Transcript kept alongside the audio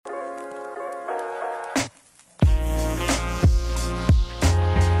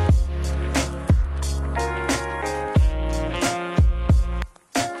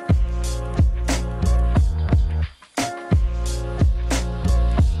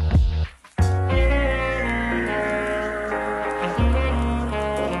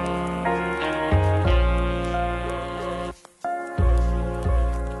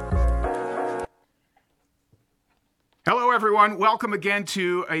everyone. Welcome again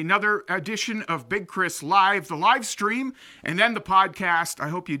to another edition of Big Chris Live, the live stream, and then the podcast. I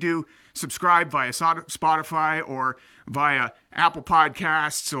hope you do subscribe via Spotify or via Apple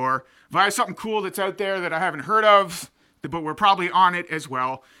Podcasts or via something cool that's out there that I haven't heard of, but we're probably on it as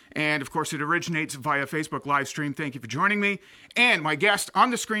well. And, of course, it originates via Facebook live stream. Thank you for joining me. And my guest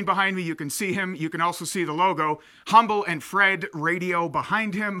on the screen behind me, you can see him. You can also see the logo, Humble and Fred Radio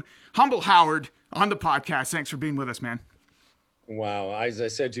behind him. Humble Howard on the podcast. Thanks for being with us, man. Wow. As I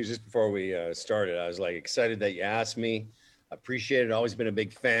said to you just before we started, I was like excited that you asked me. Appreciate it. Always been a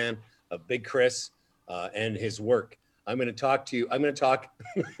big fan of Big Chris and his work. I'm going to talk to you. I'm going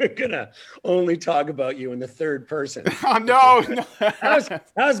to only talk about you in the third person. Oh, no.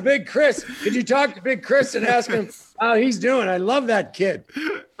 How's Big Chris? Did you talk to Big Chris and ask him how he's doing? I love that kid.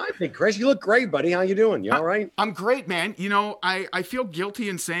 Hi, Big Chris. You look great, buddy. How you doing? You all right? I'm great, man. You know, I feel guilty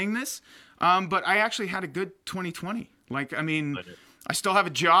in saying this, but I actually had a good 2020. I still have a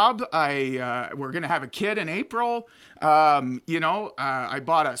job. We're going to have a kid in April. I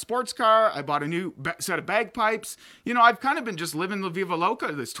bought a sports car. I bought a new set of bagpipes. You know, I've kind of been just living La Viva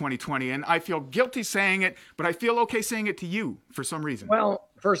Loca this 2020, and I feel guilty saying it, but I feel okay saying it to you for some reason. Well,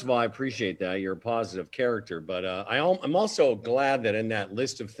 first of all, I appreciate that. You're a positive character, but I'm also glad that in that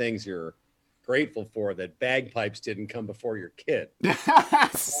list of things you're grateful for, that bagpipes didn't come before your kid.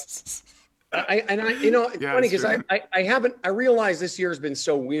 It's funny because I realize this year has been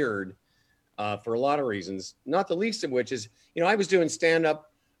so weird for a lot of reasons, not the least of which is, I was doing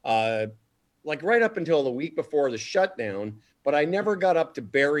stand-up like right up until the week before the shutdown, but I never got up to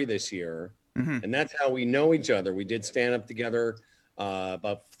Barrie this year. Mm-hmm. And that's how we know each other. We did stand-up together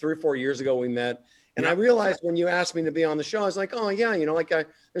about 3 or 4 years ago we met. And I realized when you asked me to be on the show, I was like, oh yeah,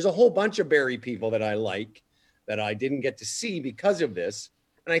 there's a whole bunch of Barrie people that I like that I didn't get to see because of this.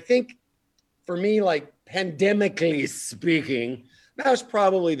 And I think for me, like pandemically speaking, that was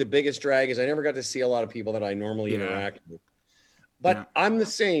probably the biggest drag is I never got to see a lot of people that I normally interact with. But I'm the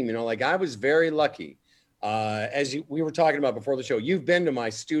same, I was very lucky. We were talking about before the show, you've been to my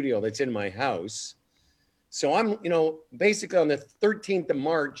studio that's in my house. So I'm, basically on the 13th of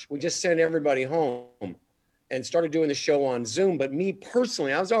March, we just sent everybody home and started doing the show on Zoom. But me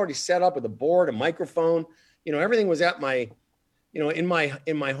personally, I was already set up with a board, a microphone, everything was at my, in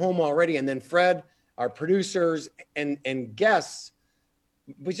my home already. And then Fred, our producers and guests,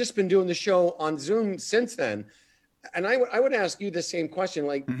 we've just been doing the show on Zoom since then. And I would ask you the same question.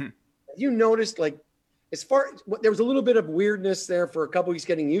 Mm-hmm. Have you noticed, there was a little bit of weirdness there for a couple weeks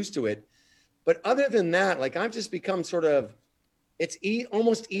getting used to it. But other than that, I've just become sort of, it's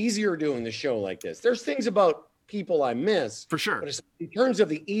almost easier doing the show like this. There's things about people I miss. For sure. But in terms of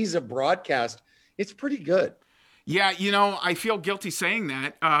the ease of broadcast, it's pretty good. Yeah, I feel guilty saying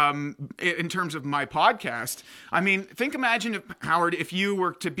that in terms of my podcast. Imagine, Howard, if you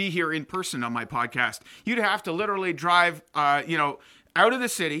were to be here in person on my podcast, you'd have to literally drive, out of the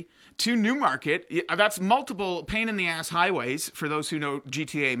city to Newmarket. That's multiple pain-in-the-ass highways for those who know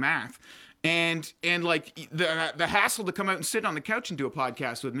GTA math. And the hassle to come out and sit on the couch and do a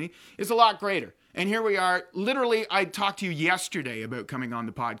podcast with me is a lot greater. And here we are. Literally, I talked to you yesterday about coming on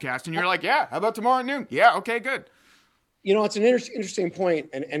the podcast, and you're like, yeah, how about tomorrow at noon? Yeah, okay, good. It's an interesting point.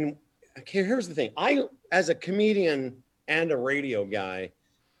 And here's the thing. I, as a comedian and a radio guy,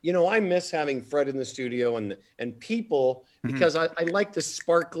 I miss having Fred in the studio and people because I like the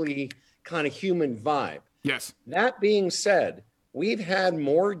sparkly kind of human vibe. Yes. That being said, we've had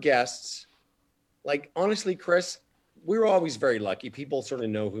more guests. Honestly, Chris, we were always very lucky. People sort of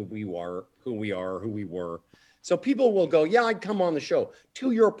know who we were. So people will go, yeah, I'd come on the show.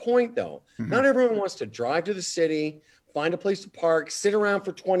 To your point, though, not everyone wants to drive to the city, find a place to park, sit around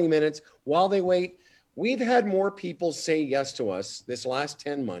for 20 minutes while they wait. We've had more people say yes to us this last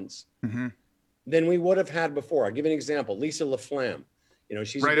 10 months than we would have had before. I'll give you an example. Lisa LaFlamme.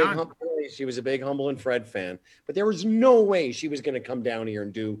 She was a big Humble and Fred fan, but there was no way she was going to come down here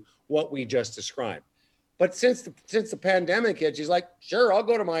and do what we just described. But since the pandemic hit, she's like, sure, I'll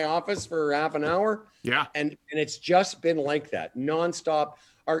go to my office for half an hour. Yeah. And it's just been like that nonstop.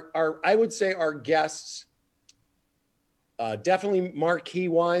 I would say our guests, definitely marquee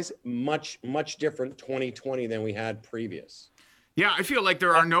wise, much, much different 2020 than we had previous. Yeah, I feel like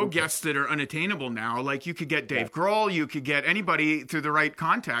there are no guests that are unattainable now. You could get Dave Grohl, you could get anybody through the right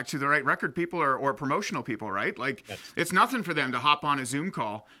contacts, through the right record people or promotional people, right? It's nothing for them to hop on a Zoom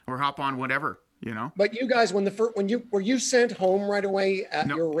call or hop on whatever, But you guys, were you sent home right away at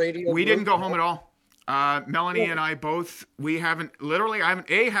your radio? We didn't go home at all. Melanie and I both, I haven't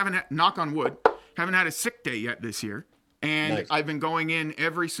knock on wood, haven't had a sick day yet this year. And Nice. I've been going in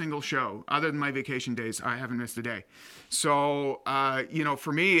every single show. Other than my vacation days, I haven't missed a day. So,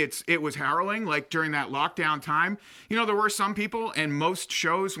 for me, it was harrowing. Like during that lockdown time, there were some people, and most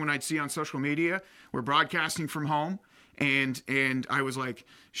shows when I'd see on social media were broadcasting from home. And I was like,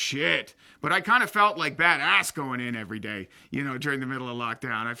 shit. But I kind of felt like badass going in every day, during the middle of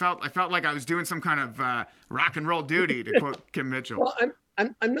lockdown. I felt like I was doing some kind of rock and roll duty, to quote Kim Mitchell. Well,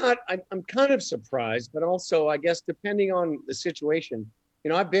 I'm kind of surprised, but also I guess depending on the situation,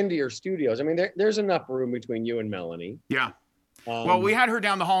 I've been to your studios. I mean, there's enough room between you and Melanie. Yeah. Well, we had her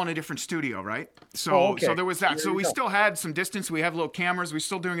down the hall in a different studio, right? So there was that. So we still had some distance. We have little cameras. We're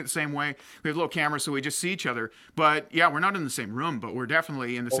still doing it the same way. We have little cameras, so we just see each other. But yeah, we're not in the same room, but we're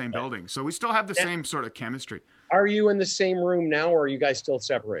definitely in the same building. So we still have the same sort of chemistry. Are you in the same room now, or are you guys still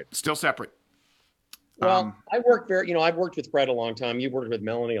separated? Still separate. Well, I've worked with Fred a long time. You've worked with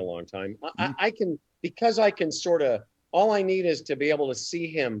Melanie a long time. I can sort of, all I need is to be able to see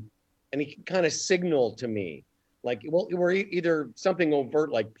him, and he can kind of signal to me. Like, well, we're either something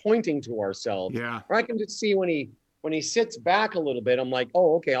overt, like pointing to ourselves, or I can just see when he sits back a little bit, I'm like,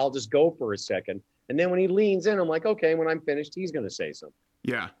 oh, okay, I'll just go for a second. And then when he leans in, I'm like, okay, when I'm finished, he's going to say something.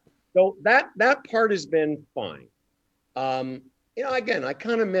 Yeah. So that part has been fine. Again, I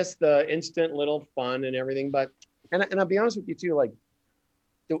kind of miss the instant little fun and everything, but, and I'll be honest with you too, like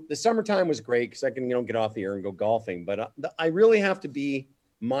the summertime was great because I can, get off the air and go golfing, but I really have to be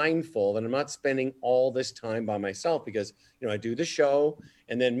mindful that I'm not spending all this time by myself because, I do the show,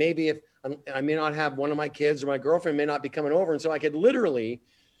 and then maybe if I may not have one of my kids or my girlfriend may not be coming over. And so I could literally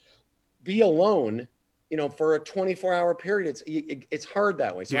be alone, for a 24-hour period. It's hard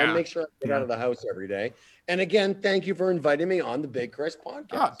that way. So I make sure I get out of the house every day. And again, thank you for inviting me on the Big Chris podcast.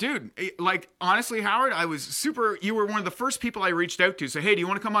 Oh, dude. Like, honestly, Howard, you were one of the first people I reached out to. Say, hey, do you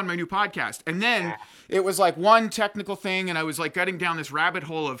want to come on my new podcast? And then it was like one technical thing. And I was like getting down this rabbit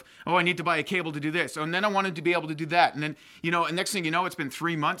hole of, I need to buy a cable to do this. And then I wanted to be able to do that. And then, and next thing you know, it's been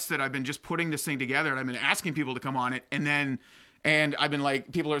 3 months that I've been just putting this thing together. And I've been asking people to come on it. And I've been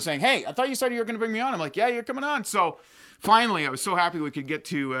like, people are saying, hey, I thought you said you were going to bring me on. I'm like, yeah, you're coming on. So finally, I was so happy we could get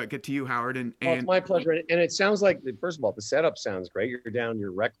to you, Howard. And it's my pleasure. And it sounds like, first of all, the setup sounds great. You're down in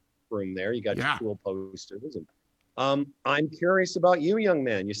your rec room there. You got your cool posters. And I'm curious about you, young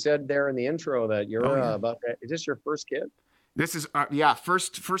man. You said there in the intro that you're is this your first kid? This is,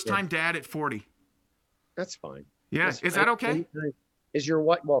 first time dad at 40. That's fine. Yeah. Is that okay? Is your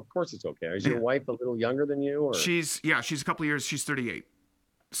wife? Well, of course it's okay. Is your wife a little younger than you? Or she's a couple of years. She's 38.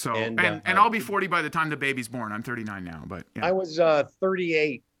 So and I'll be 40 by the time the baby's born. I'm 39 now, but yeah. I was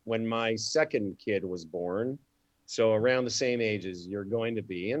 38 when my second kid was born, so around the same age as you're going to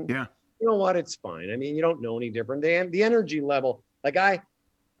be. And you know what? It's fine. I mean, you don't know any different. The energy level, like I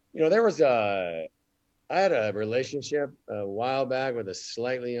had a relationship a while back with a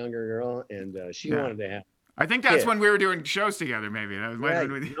slightly younger girl, and she wanted to have. I think that's when we were doing shows together, maybe. That was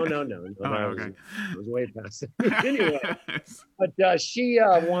with you. No. Okay. I was way past it. Anyway, but she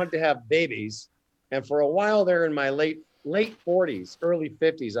wanted to have babies. And for a while there in my late 40s, early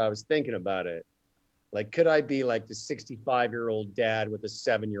 50s, I was thinking about it. Like, could I be like the 65-year-old dad with a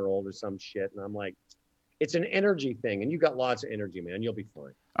 7-year-old or some shit? And I'm like, it's an energy thing. And you got lots of energy, man. You'll be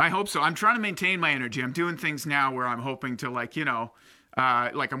fine. I hope so. I'm trying to maintain my energy. I'm doing things now where I'm hoping to like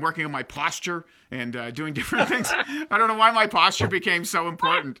I'm working on my posture and doing different things. I don't know why my posture became so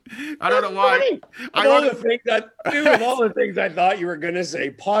important. I don't know why. Of all the things I thought you were going to say,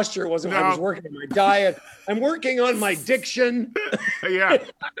 posture wasn't. I was working on my diet. I'm working on my diction. Yeah.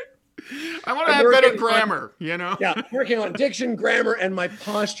 I want to have better grammar, Yeah, I'm working on diction, grammar, and my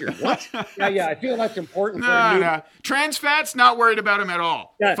posture. What? Yeah, I feel that's important. No. Trans fat's not worried about him at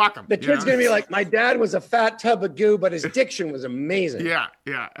all. Yeah, fuck him. The kid's going to be like, my dad was a fat tub of goo, but his diction was amazing. Yeah,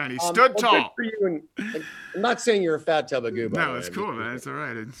 and he stood tall. For you. And I'm not saying you're a fat tub of goo, by the way. It's cool, man. It's all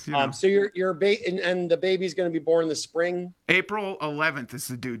right. So you're and the baby's going to be born in the spring? April 11th is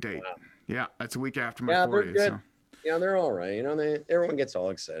the due date. Wow. Yeah, that's a week after my 40th. They're good. So. Yeah, they're all right. Everyone gets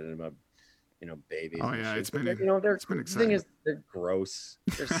all excited about, babies. Oh yeah, it's been exciting. The thing is, they're gross.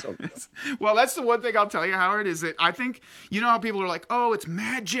 They're so gross. Well, that's the one thing I'll tell you, Howard, is that I think, how people are like, oh, it's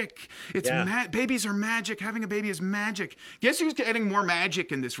magic. It's babies are magic. Having a baby is magic. Guess who's getting more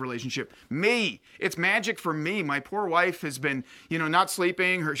magic in this relationship? Me. It's magic for me. My poor wife has been, not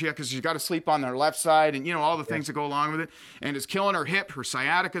sleeping. Because she's got to sleep on her left side, and all the things that go along with it, and it's killing her hip. Her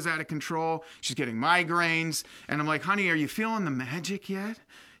sciatica's out of control. She's getting migraines, and I'm like, honey, are you feeling the magic yet?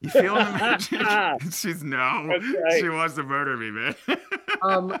 You feeling the magic? She's no. Right. She wants to murder me, man.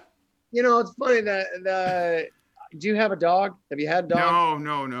 It's funny that Do you have a dog? Have you had dogs?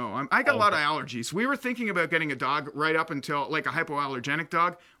 No. I got a lot of allergies. We were thinking about getting a dog right up until, like a hypoallergenic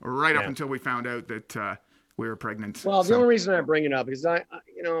dog, right up until we found out that we were pregnant. Well, the only reason I bring it up is I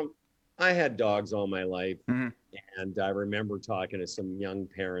had dogs all my life. Mm-hmm. And I remember talking to some young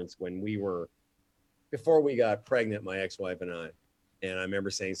parents before we got pregnant, my ex-wife and I. And I remember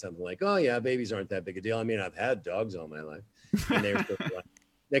saying something like, "Oh yeah, babies aren't that big a deal. I mean, I've had dogs all my life." And they were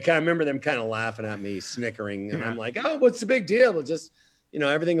I remember them kind of laughing at me, snickering. And I'm like, "Oh, what's the big deal? It'll just,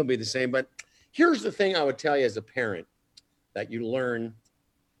 everything will be the same." But here's the thing I would tell you as a parent that you learn.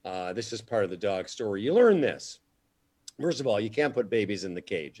 This is part of the dog story. You learn this. First of all, you can't put babies in the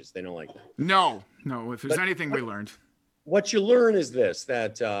cages. They don't like that. No. If there's anything we learned. What you learn is this,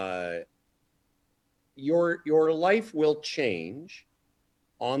 that your life will change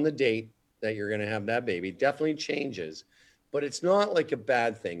on the date that you're going to have that baby. Definitely changes, but it's not like a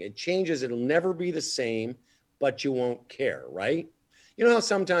bad thing. It changes. It'll never be the same, but you won't care, right? You know how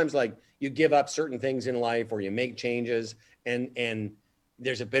sometimes like you give up certain things in life or you make changes and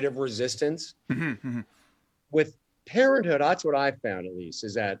there's a bit of resistance. With parenthood, that's what I found, at least,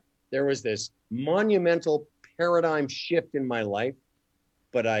 is that there was this monumental paradigm shift in my life,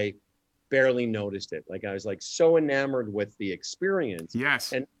 but I barely noticed it. Like I was like so enamored with the experience.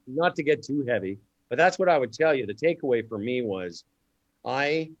 Yes. And not to get too heavy, but that's what I would tell you. The takeaway for me was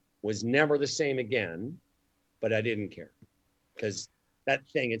I was never the same again, but I didn't care. Because that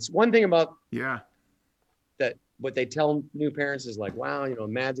thing, it's one thing about that what they tell new parents is like, wow,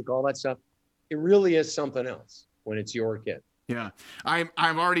 magic, all that stuff. It really is something else when it's your kid. Yeah, I've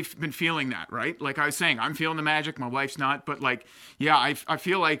already been feeling that, right? Like I was saying, I'm feeling the magic. My wife's not, but like, yeah, I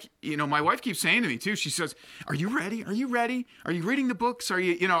feel like, my wife keeps saying to me too. She says, "Are you ready? Are you ready? Are you reading the books? Are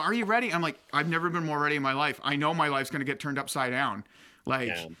you ready?" I'm like, I've never been more ready in my life. I know my life's going to get turned upside down, but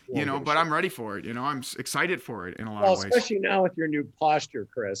I'm ready for it. I'm excited for it in a lot of ways. Especially now with your new posture,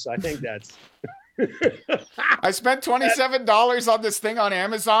 Chris. I think that's. I spent $27 on this thing on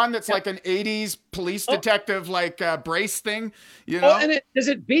Amazon that's like an 80s police detective brace thing, and does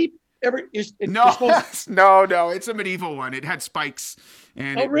it beep every No, it's a medieval one. It had spikes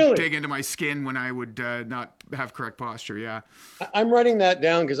and it would dig into my skin when I would not have correct posture. Yeah. I'm writing that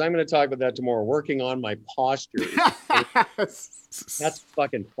down because I'm going to talk about that tomorrow, working on my posture. That's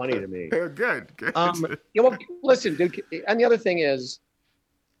fucking funny to me. Good. Listen, dude, and the other thing is,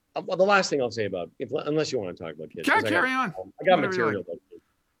 the last thing I'll say unless you want to talk about kids. Carry on. I got material about kids.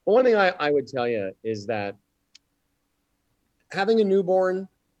 But one thing I would tell you is that having a newborn,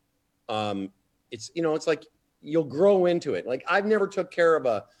 it's like you'll grow into it. Like I've never took care of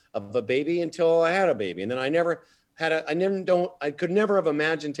a baby until I had a baby, and then I could never have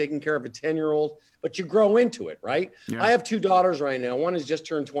imagined taking care of a 10-year-old. But you grow into it, right? Yeah. I have 2 daughters right now. One has just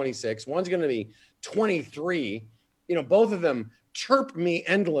turned 26. One's going to be 23. Both of them chirp me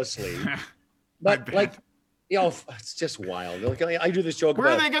endlessly, but it's just wild. I do this joke.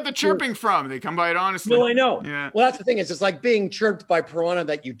 Where do they get the chirping from? They come by it honestly. No, I know. Yeah. Well, that's the thing. It's like being chirped by piranha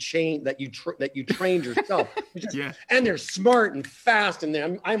that you trained yourself. And they're smart and fast,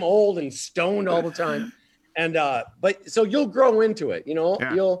 and I'm old and stoned all the time. And but so you'll grow into it.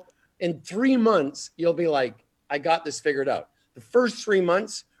 You'll in 3 months you'll be like, I got this figured out. The first 3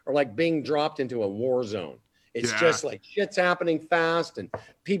 months are like being dropped into a war zone. It's just like shit's happening fast and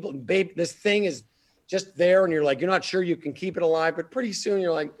this thing is just there and you're like, you're not sure you can keep it alive, but pretty soon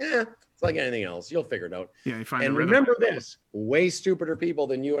you're like, it's like anything else. You'll figure it out. Yeah, you find and remember this, way stupider people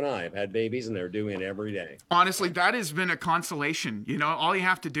than you and I have had babies and they're doing it every day. Honestly, that has been a consolation. All you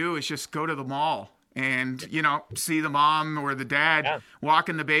have to do is just go to the mall and, see the mom or the dad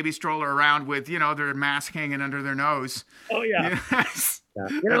walking the baby stroller around with, their mask hanging under their nose. Oh, yeah. Yes.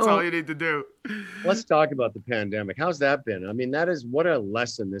 That's all you need to do. Let's talk about the pandemic. How's that been? I mean, what a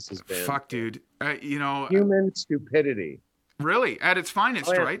lesson this has been. Fuck, dude. Human stupidity. Really? At its finest,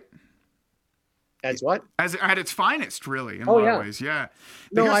 right? At what? At its finest, really, in a lot of ways. Yeah.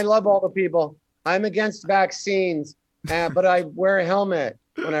 No, I love all the people. I'm against vaccines, but I wear a helmet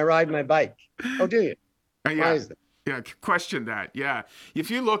when I ride my bike. Oh, do you? Why is that? Yeah, question that. Yeah.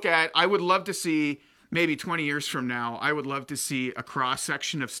 If you look at, I would love to see, maybe 20 years from now, I would love to see a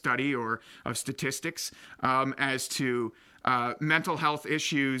cross-section of study or of statistics as to mental health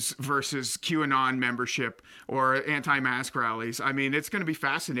issues versus QAnon membership or anti-mask rallies. I mean, it's going to be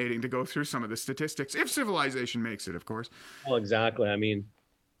fascinating to go through some of the statistics, if civilization makes it, of course. Well, exactly. I mean,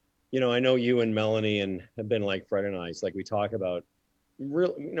 I know you and Melanie and have been like Fred and I. It's like we talk about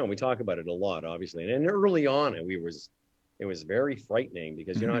we talk about it a lot, obviously. And early on, it was very frightening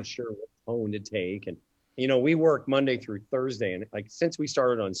because you're not sure what tone to take. And, we work Monday through Thursday. And like, since we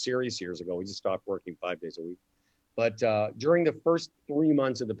started on Sirius years ago, we just stopped working 5 days a week. But during the first 3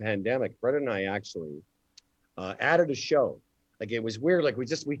 months of the pandemic, Fred and I actually added a show. Like, it was weird. Like,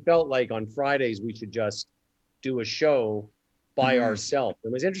 we felt like on Fridays we should just do a show by ourselves.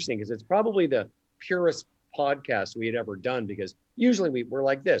 It was interesting because it's probably the purest podcast we had ever done, because usually we're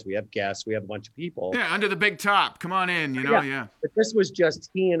like this. We have guests, we have a bunch of people. Yeah, under the big top. Come on in, you know, yeah. But this was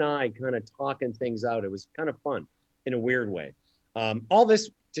just he and I kind of talking things out. It was kind of fun in a weird way. All this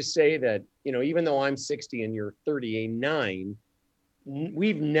to say that, you know, even though I'm 60 and you're 39,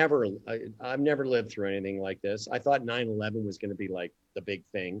 I've never lived through anything like this. I thought 9/11 was going to be like the big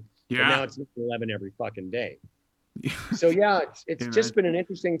thing. Yeah. But now it's 9/11 every fucking day. So yeah, it's just been an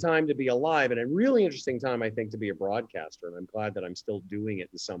interesting time to be alive, and a really interesting time, I think, to be a broadcaster. And I'm glad that I'm still doing it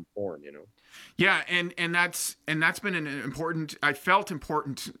in some form, you know? Yeah. And that's been an important, I felt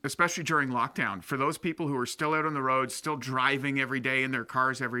important, especially during lockdown, for those people who are still out on the road, still driving every day in their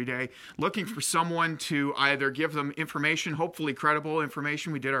cars every day, looking for someone to either give them information, hopefully credible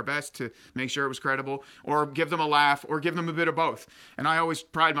information. We did our best to make sure it was credible, or give them a laugh, or give them a bit of both. And I always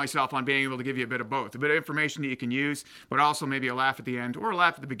pride myself on being able to give you a bit of both, a bit of information that you can use, but also maybe a laugh at the end, or a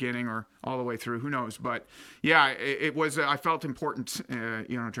laugh at the beginning, or all the way through. Who knows? But yeah, it was. I felt important,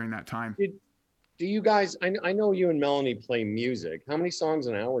 during that time. Do you guys? I know you and Melanie play music. How many songs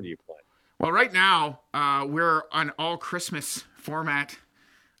an hour do you play? Well, right now we're on all Christmas format,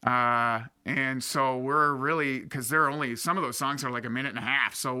 and so we're really, because there are only some of those songs are like a minute and a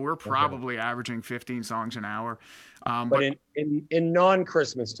half, so we're probably averaging 15 songs an hour. But in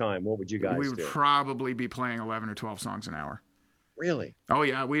non-Christmas time, what would you guys do? We would probably be playing 11 or 12 songs an hour. Really? Oh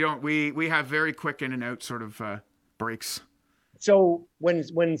yeah, we have very quick in and out sort of breaks. So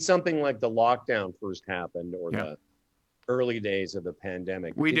when something like the lockdown first happened, or the early days of the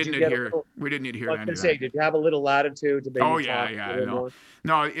pandemic, we didn't adhere to that. Did you have a little latitude to maybe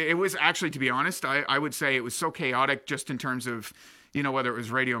No, it was actually, to be honest, I would say it was so chaotic, just in terms of, you know, whether it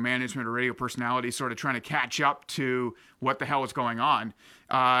was radio management or radio personality sort of trying to catch up to what the hell was going on.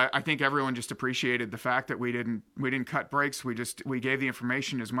 I think everyone just appreciated the fact that we didn't cut breaks. We gave the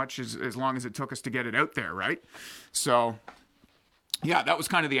information as long as it took us to get it out there, right? So yeah, that was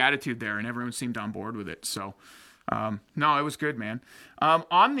kind of the attitude there, and everyone seemed on board with it. So no, it was good, man.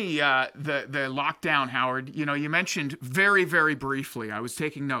 On the lockdown, Howard, you know, you mentioned very, very briefly, I was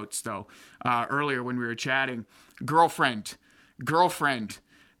taking notes though, earlier when we were chatting, girlfriend.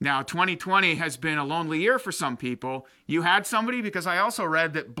 Now, 2020 has been a lonely year for some people. You had somebody? Because I also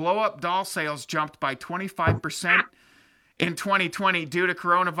read that blow-up doll sales jumped by 25% in 2020 due to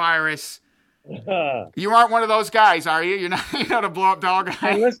coronavirus. You aren't one of those guys, are you? You're not a blow-up doll guy.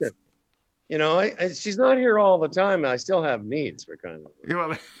 Hey, listen. You know, she's not here all the time. I still have needs for kind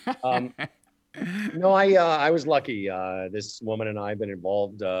of. No, I was lucky. This woman and I have been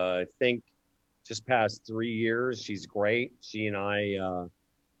involved, I think, just past 3 years. She's great. She and I,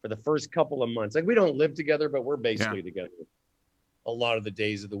 for the first couple of months, like, we don't live together, but we're basically together a lot of the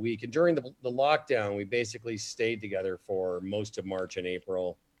days of the week. And during the lockdown, we basically stayed together for most of March and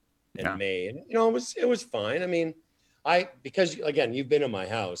April and May. And, you know, it was fine. I mean, because again, you've been in my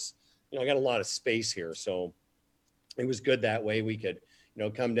house, you know, I got a lot of space here. So it was good that way. We could, you know,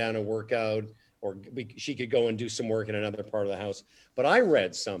 come down and work out, or she could go and do some work in another part of the house. But I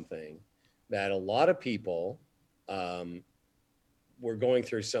read something that a lot of people were going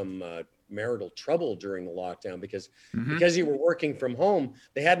through some marital trouble during the lockdown because you were working from home.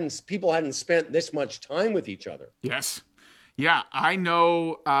 People hadn't spent this much time with each other. Yes. Yeah, I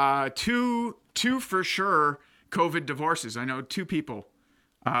know two for sure COVID divorces. I know two people.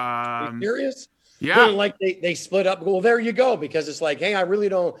 Are you serious? Yeah. Like they split up. Well, there you go. Because it's like, hey, I really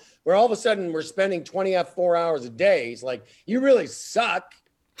don't. Where all of a sudden we're spending 24 hours a day. It's like, you really suck.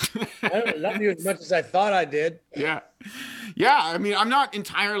 I don't love you as much as I thought I did. Yeah. I mean, I'm not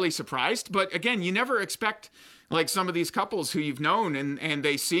entirely surprised, but again, you never expect, like, some of these couples who you've known and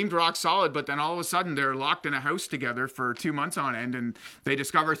they seemed rock solid, but then all of a sudden they're locked in a house together for 2 months on end, and they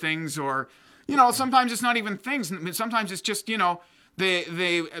discover things, or, you know, sometimes it's not even things. Sometimes it's just, you know,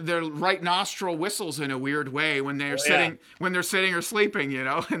 their right nostril whistles in a weird way when they're sitting or sleeping, you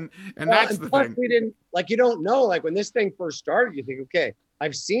know, and that's the thing. We didn't, like, you don't know, like, when this thing first started, you think, okay,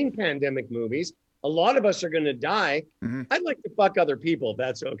 I've seen pandemic movies. A lot of us are going to die. I'd like to fuck other people, if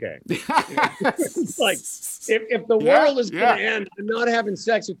that's okay. It's like, if the world is going to end, I'm not having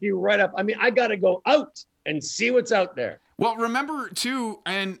sex with you right up. I mean, I got to go out and see what's out there. Well, remember too,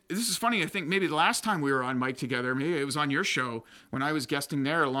 and this is funny, I think maybe the last time we were on mic together, maybe it was on your show when I was guesting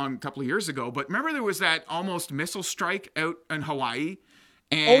there a couple of years ago, but remember there was that almost missile strike out in Hawaii?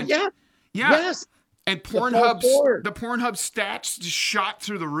 And, yes. And the Pornhub stats just shot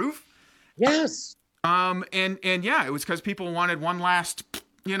through the roof. Yes. And yeah, it was because people wanted one last,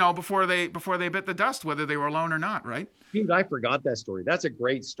 before they bit the dust, whether they were alone or not, right? Dude, I forgot that story. That's a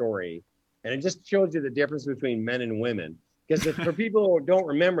great story. And it just shows you the difference between men and women. Because for people who don't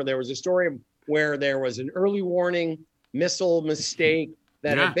remember, there was a story where there was an early warning missile mistake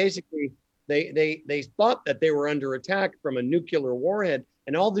that had basically they thought that they were under attack from a nuclear warhead,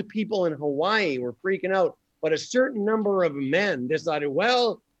 and all the people in Hawaii were freaking out. But a certain number of men decided,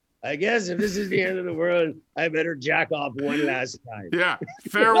 well, I guess if this is the end of the world, I better jack off one last time. Yeah,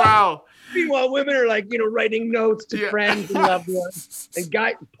 farewell. Meanwhile, women are like, writing notes to friends and loved ones. And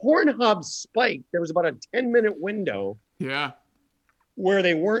Pornhub spiked. There was about a 10-minute window. Yeah. Where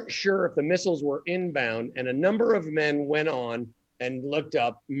they weren't sure if the missiles were inbound, and a number of men went on and looked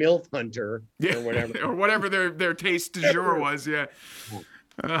up MILF Hunter or whatever. Or whatever their taste du jour was, yeah.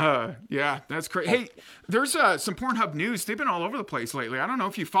 Yeah, that's great. Hey, there's some Pornhub news. They've been all over the place lately. I don't know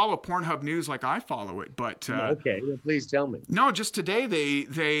if you follow Pornhub news like I follow it, but okay, well, please tell me. No, just today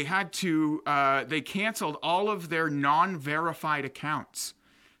they had to they canceled all of their non-verified accounts.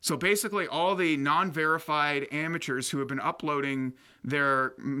 So basically, all the non-verified amateurs who have been uploading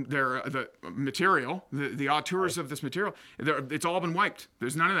the material, the auteurs of this material, it's all been wiped.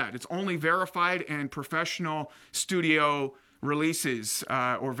 There's none of that. It's only verified and professional studio releases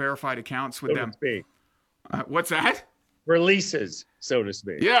or verified accounts with them. What's that? Releases, so to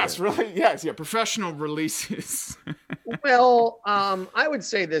speak. Yes, really. Yes, yeah. Professional releases. Well, I would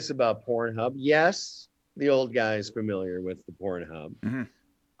say this about Pornhub. Yes, the old guy is familiar with the Pornhub. Mm-hmm.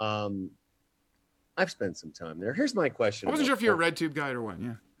 I've spent some time there. Here's my question. I wasn't sure if you're a RedTube guy or what.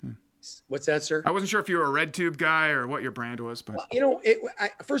 Yeah. What's that, sir? I wasn't sure if you were a RedTube guy or what your brand was, but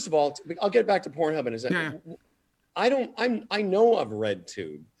first of all, I'll get back to Pornhub in a second. Yeah. I know of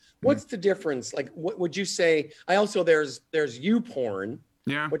RedTube. What's the difference? Like, what would you say? There's YouPorn,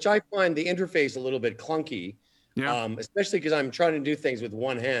 which I find the interface a little bit clunky. Yeah. Especially because I'm trying to do things with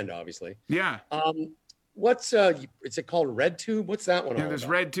one hand, obviously. Yeah. What's is it called RedTube? What's that one? Yeah, there's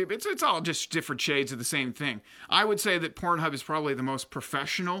RedTube. It's all just different shades of the same thing. I would say that Pornhub is probably the most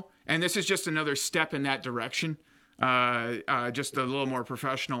professional, and this is just another step in that direction. Just a little more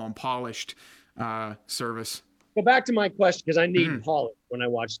professional and polished service. Go back to my question, because I need polish when I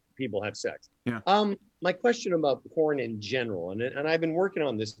watch people have sex. Yeah. My question about porn in general, and I've been working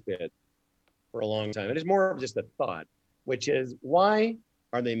on this bit for a long time. It is more of just a thought, which is, why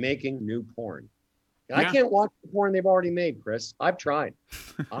are they making new porn? I can't watch the porn they've already made, Chris. I've tried.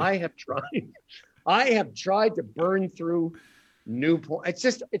 I have tried. I have tried to burn through new porn.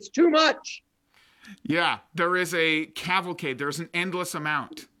 It's too much. Yeah, there is a cavalcade. There's an endless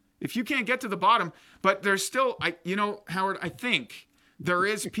amount. If you can't get to the bottom, but there's still, Howard, I think there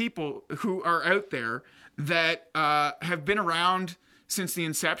is people who are out there that have been around since the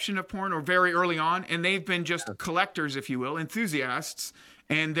inception of porn or very early on, and they've been just collectors, if you will, enthusiasts,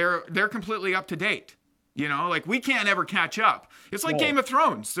 and they're completely up to date. Like we can't ever catch up. It's like Game of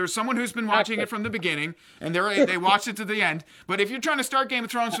Thrones. There's someone who's been watching it from the beginning, and they watched it to the end. But if you're trying to start Game of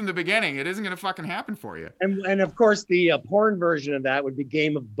Thrones from the beginning, it isn't going to fucking happen for you. And of course, the porn version of that would be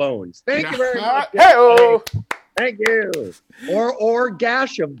Game of Bones. Thank you very much. Hey-o. Thank you. Or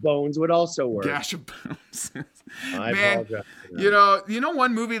Gash of Bones would also work. Gash of Bones. Man, you know,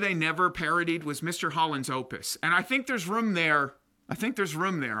 one movie they never parodied was Mr. Holland's Opus, and I think there's room there.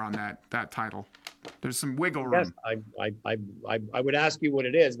 On that title. There's some wiggle room. Yes, I would ask you what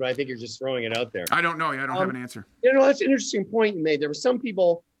it is, but I think you're just throwing it out there. I don't know. I don't have an answer. That's an interesting point you made. There were some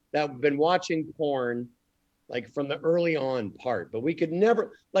people that have been watching porn like from the early on part, but we could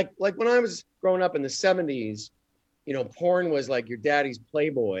never like when I was growing up in the 70s, porn was like your daddy's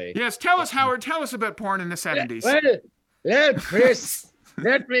Playboy. Yes, tell us, Howard. Tell us about porn in the 70s. Chris,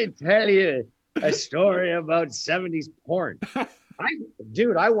 let me tell you a story about 70s porn.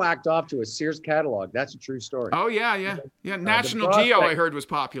 I whacked off to a Sears catalog. That's a true story. Oh, yeah. National Geo, I heard, was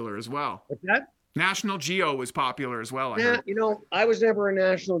popular as well. What's that? National Geo was popular as well, I heard. I was never a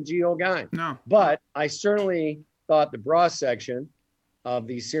National Geo guy. No. But I certainly thought the bra section of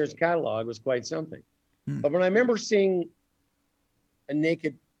the Sears catalog was quite something. But when I remember seeing a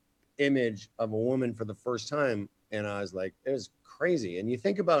naked image of a woman for the first time, and I was like, it was crazy. And you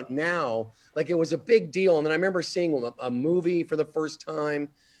think about now, like it was a big deal. And then I remember seeing a movie for the first time,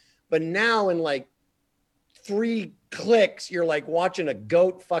 but now in like 3 clicks, you're like watching a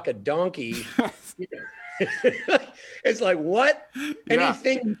goat fuck a donkey. It's like, what?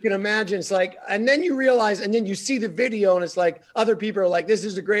 Anything you can imagine. It's like, and then you realize, and then you see the video and it's like, other people are like, this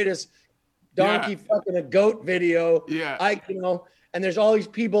is the greatest donkey fucking a goat video. Yeah. And there's all these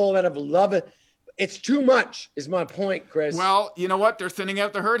people that have loved it. It's too much, is my point, Chris. Well, you know what? They're thinning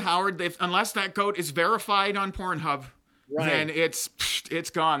out the herd, Howard. Unless that goat is verified on Pornhub, then it's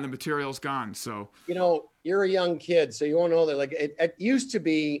gone. The material's gone. So you're a young kid, so you won't know that. Like it used to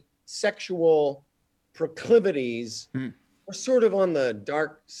be, sexual proclivities were sort of on the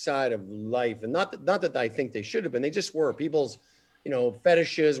dark side of life, and not that I think they should have been. They just were. People's,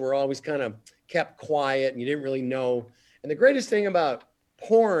 fetishes were always kind of kept quiet, and you didn't really know. And the greatest thing about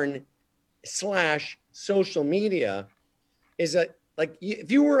porn / social media is that, like,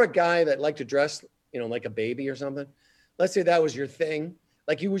 if you were a guy that liked to dress, like a baby or something, let's say that was your thing,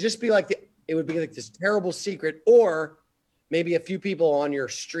 like, you would just be like, it would be like this terrible secret, or maybe a few people on your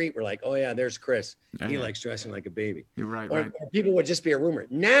street were like, oh yeah, there's Chris. He likes dressing like a baby. You're right. Or people would just be a rumor.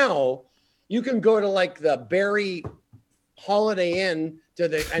 Now you can go to like the Barry Holiday Inn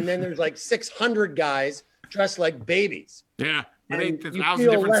and then there's like 600 guys dressed like babies. Yeah. And you feel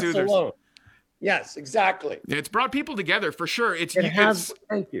different less soothers. alone. Yes, exactly. It's brought people together for sure.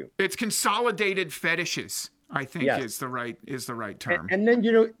 Thank you. It's consolidated fetishes, I think, is the right term. And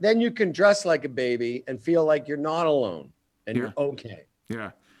then you can dress like a baby and feel like you're not alone and you're okay.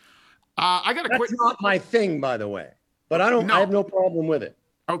 Yeah. I got to quit. That's not my thing, by the way, but I have no problem with it.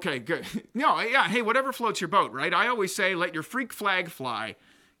 Okay, good. No, yeah. Hey, whatever floats your boat, right? I always say, let your freak flag fly,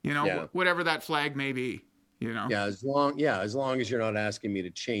 whatever that flag may be, Yeah. As long as you're not asking me to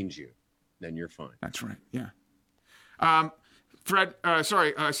change you, then you're fine. That's right. Yeah. Fred, I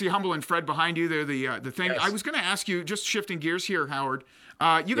see Humble and Fred behind you. They're the thing. Yes. I was going to ask you, just shifting gears here, Howard.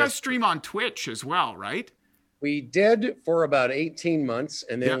 You guys stream on Twitch as well, right? We did for about 18 months,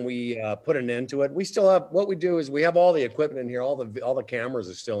 and then we put an end to it. We still have, what we do is we have all the equipment in here, all the cameras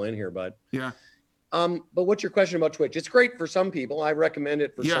are still in here, but but what's your question about Twitch? It's great for some people. I recommend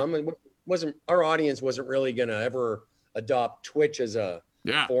it for some, and our audience wasn't really going to ever adopt Twitch as a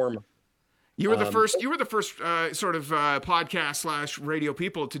form. You were the first. You were the first sort of podcast / radio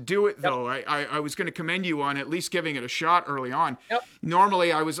people to do it, though. I was going to commend you on at least giving it a shot early on.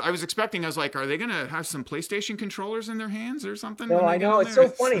 Normally, I was expecting. I was like, are they going to have some PlayStation controllers in their hands or something? No, I know. It's so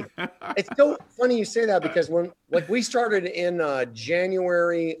funny. It's so funny you say that, because we started in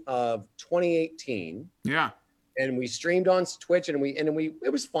January of 2018. Yeah. And we streamed on Twitch, and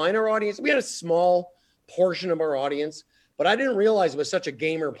it was fine. Our audience, we had a small portion of our audience. But I didn't realize it was such a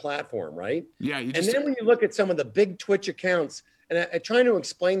gamer platform, right? Yeah. And then when you look at some of the big Twitch accounts, and I'm trying to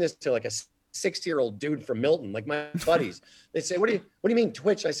explain this to like a 60-year-old dude from Milton, like my buddies, they say, "What do you mean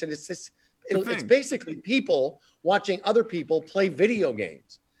Twitch?" I said, "It's basically people watching other people play video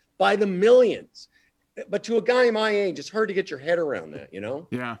games by the millions." But to a guy my age, it's hard to get your head around that,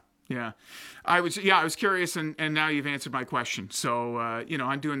 Yeah. Yeah. I was curious, and now you've answered my question. So,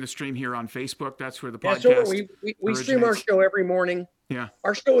 I'm doing the stream here on Facebook. That's where the podcast we stream our show every morning. Yeah.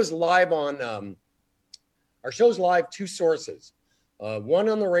 Our show is live on, two sources. One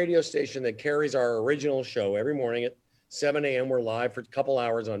on the radio station that carries our original show every morning at 7 a.m. We're live for a couple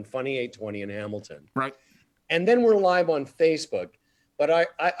hours on Funny 820 in Hamilton. Right. And then we're live on Facebook. But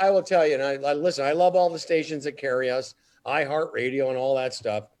I will tell you, and I listen, I love all the stations that carry us, iHeartRadio and all that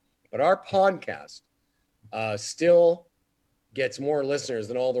stuff. But our podcast still gets more listeners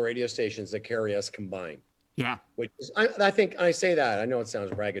than all the radio stations that carry us combined. Yeah. Which is, I think I say that. I know it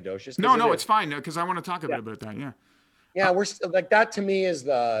sounds braggadocious. No, it's fine, because I want to talk a bit about that. Yeah. Yeah, we're like, that to me is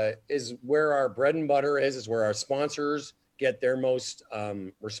where our bread and butter is where our sponsors get their most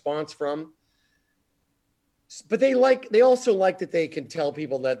response from. But they also like that they can tell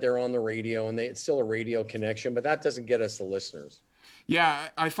people that they're on the radio, and it's still a radio connection, but that doesn't get us the listeners. Yeah,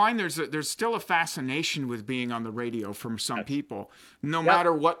 I find there's still a fascination with being on the radio from some people, no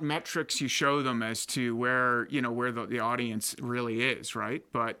matter what metrics you show them as to where the audience really is, right?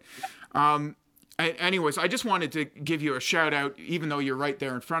 But anyways, I just wanted to give you a shout out, even though you're right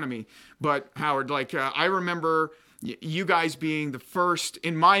there in front of me. But Howard, I remember you guys being the first,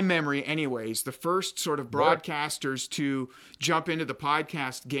 in my memory anyways, the first sort of broadcasters to jump into the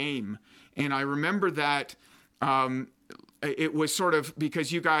podcast game. And I remember that it was sort of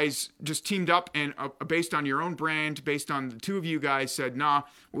because you guys just teamed up and based on your own brand, based on the two of you guys said, nah,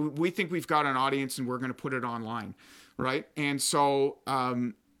 we think we've got an audience and we're going to put it online, right? And so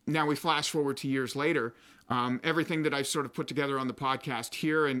now we flash forward to years later. Everything that I've sort of put together on the podcast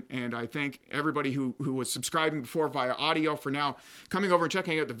here, and I thank everybody who was subscribing before via audio for now coming over and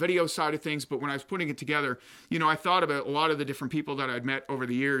checking out the video side of things. But when I was putting it together, I thought about a lot of the different people that I'd met over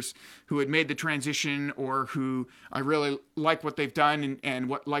the years who had made the transition or who I really like what they've done and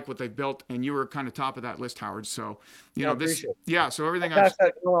what they've built. And you were kind of top of that list, Howard. So, so everything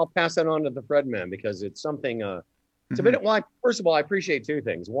I'll pass that on to the Fred man, because it's something, it's a bit, well, first of all, I appreciate two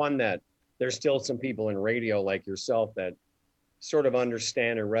things. One, that there's still some people in radio like yourself that sort of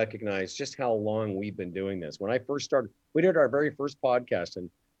understand and recognize just how long we've been doing this. When I first started, we did our very first podcast in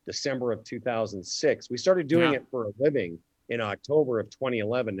December of 2006. We started doing it for a living in October of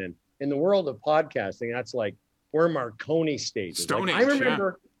 2011. And in the world of podcasting, that's like, we're Marconi stages. Stone Like, Age,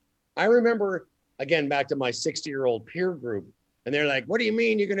 I remember, again, back to my 60-year-old peer group, and they're like, what do you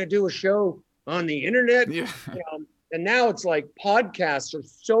mean you're going to do a show on the internet? Yeah. And now it's like podcasts are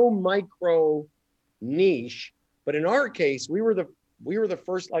so micro niche. But in our case, we were the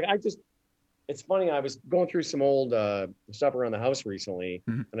first. Like, it's funny. I was going through some old stuff around the house recently,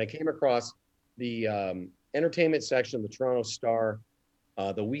 and I came across the entertainment section of the Toronto Star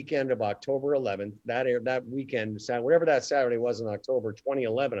the weekend of October 11th. That weekend, whatever that Saturday was in October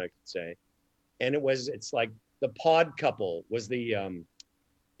 2011, I could say. And it's like the pod couple was the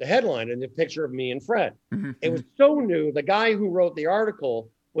headline and the picture of me and Fred. Mm-hmm. It was so new. The guy who wrote the article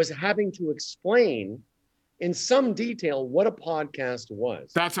was having to explain in some detail what a podcast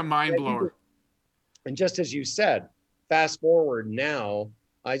was. That's a mind blower. And just as you said, fast forward now,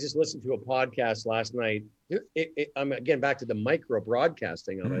 I just listened to a podcast last night. I'm again back to the micro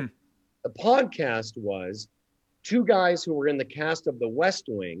broadcasting of it. The podcast was two guys who were in the cast of The West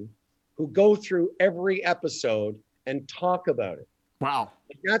Wing who go through every episode and talk about it. Wow.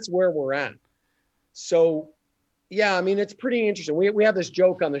 That's where we're at. So, yeah, I mean, it's pretty interesting. We have this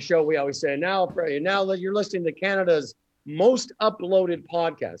joke on the show. We always say, now that you're listening to Canada's most uploaded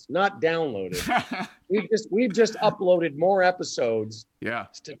podcast, not downloaded. we've just uploaded more episodes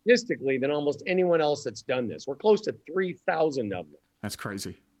statistically than almost anyone else that's done this. We're close to 3,000 of them. That's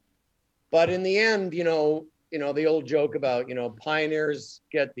crazy. But in the end, the old joke about, pioneers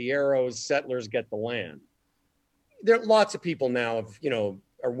get the arrows, settlers get the land. There are lots of people now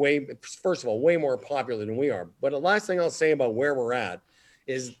are first of all, way more popular than we are. But the last thing I'll say about where we're at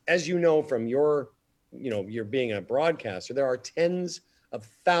is, as you know, from you're being a broadcaster, there are tens of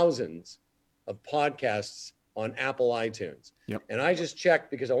thousands of podcasts on Apple iTunes. Yep. And I just checked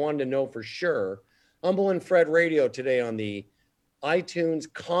because I wanted to know for sure. Humble and Fred Radio today on the iTunes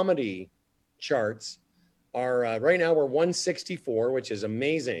comedy charts are right now we're 164, which is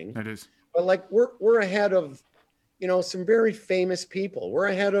amazing. That is. But like we're ahead of some very famous people. We're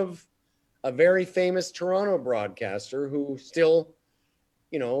ahead of a very famous Toronto broadcaster who still,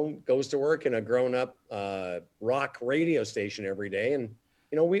 goes to work in a grown-up rock radio station every day. And,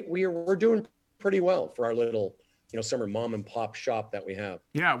 we're doing pretty well for our little, summer mom and pop shop that we have.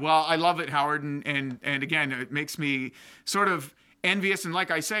 Yeah, well, I love it, Howard. And again, it makes me sort of envious. And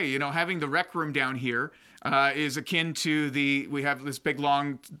like I say, having the rec room down here is akin to we have this big,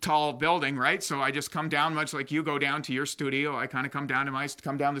 long, tall building, right? So I just come down, much like you go down to your studio. I kind of come down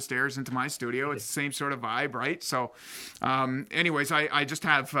the stairs into my studio. It's the same sort of vibe, right? So anyways, I just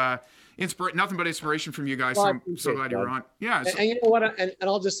have nothing but inspiration from you guys. So I'm so glad you're on. Yeah. And you know what? And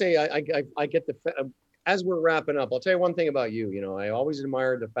I'll just say, I get as we're wrapping up, I'll tell you one thing about you. I always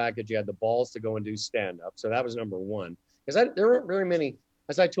admired the fact that you had the balls to go and do stand-up. So that was number one. Because there aren't very many,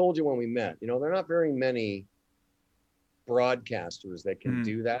 as I told you when we met, there are not very many broadcasters that can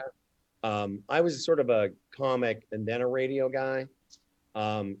do that. I was sort of a comic and then a radio guy.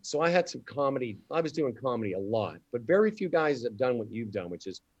 So I had some comedy. I was doing comedy a lot, but very few guys have done what you've done, which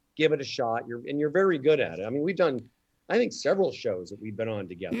is give it a shot. You're very good at it. I mean, we've done, I think, several shows that we've been on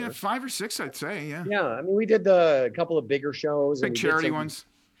together. Yeah, 5 or 6, I'd say. Yeah. Yeah. I mean, we did a couple of bigger shows. Big charity ones.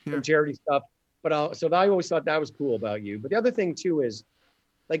 Yeah. Some charity stuff. But so I always thought that was cool about you. But the other thing too is,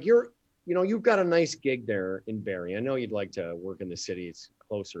 like, you've got a nice gig there in Barrie. I know you'd like to work in the city; it's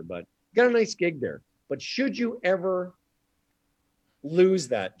closer, but you got a nice gig there. But should you ever lose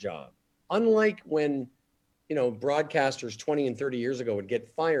that job, unlike when broadcasters 20 and 30 years ago would get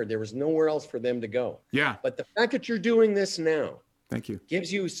fired, there was nowhere else for them to go. Yeah. But the fact that you're doing this now, thank you,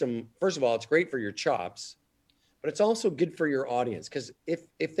 gives you some. First of all, it's great for your chops. But it's also good for your audience, because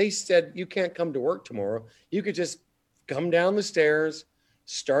if they said you can't come to work tomorrow, you could just come down the stairs,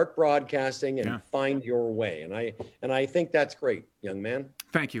 start broadcasting, and find your way. And I think that's great, young man.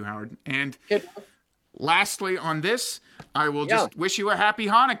 Thank you, Howard. And lastly on this, I will just wish you a happy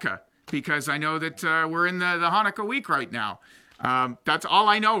Hanukkah, because I know that we're in the Hanukkah week right now. That's all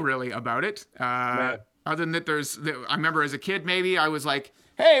I know really about it. Other than that, I remember as a kid, maybe I was like,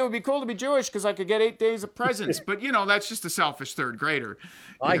 hey, it would be cool to be Jewish because I could get 8 days of presents. But, that's just a selfish third grader.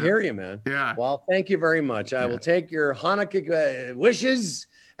 I hear you, man. Yeah. Well, thank you very much. I will take your Hanukkah wishes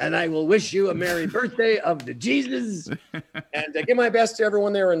and I will wish you a merry birthday of the Jesus. And give my best to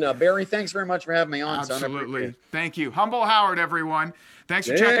everyone there. And Barry, thanks very much for having me on. Absolutely. Thank you. Humble Howard, everyone. Thanks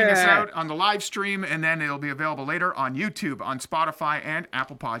for checking us out on the live stream, and then it'll be available later on YouTube, on Spotify, and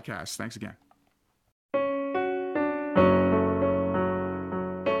Apple Podcasts. Thanks again.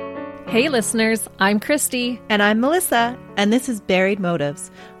 Hey listeners, I'm Christy. And I'm Melissa, and this is Buried Motives,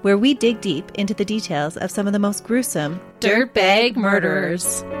 where we dig deep into the details of some of the most gruesome dirtbag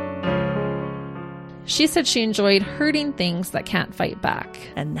murderers. She said she enjoyed hurting things that can't fight back.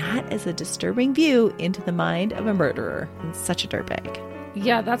 And that is a disturbing view into the mind of a murderer and such a dirtbag.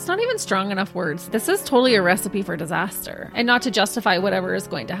 Yeah, that's not even strong enough words. This is totally a recipe for disaster. And not to justify whatever is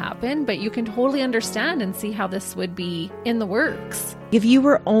going to happen, but you can totally understand and see how this would be in the works. If you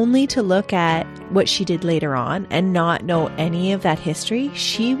were only to look at what she did later on and not know any of that history,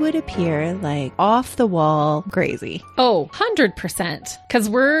 she would appear like off the wall crazy. Oh, 100%. Because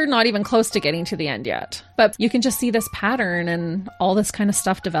we're not even close to getting to the end yet. But you can just see this pattern and all this kind of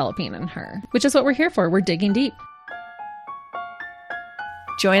stuff developing in her, which is what we're here for. We're digging deep.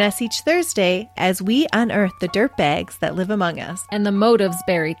 Join us each Thursday as we unearth the dirtbags that live among us and the motives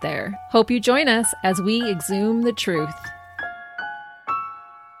buried there. Hope you join us as we exhume the truth.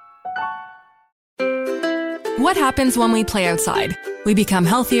 What happens when we play outside? We become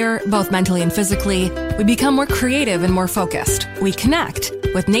healthier, both mentally and physically. We become more creative and more focused. We connect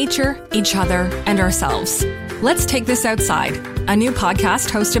with nature, each other, and ourselves. Let's Take This Outside, a new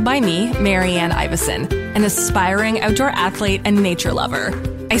podcast hosted by me, Marianne Iveson, an aspiring outdoor athlete and nature lover.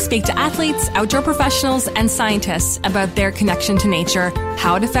 I speak to athletes, outdoor professionals, and scientists about their connection to nature,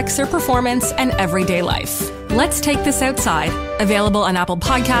 how it affects their performance, and everyday life. Let's Take This Outside, available on Apple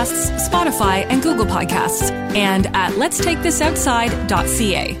Podcasts, Spotify, and Google Podcasts, and at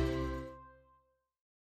letstakethisoutside.ca.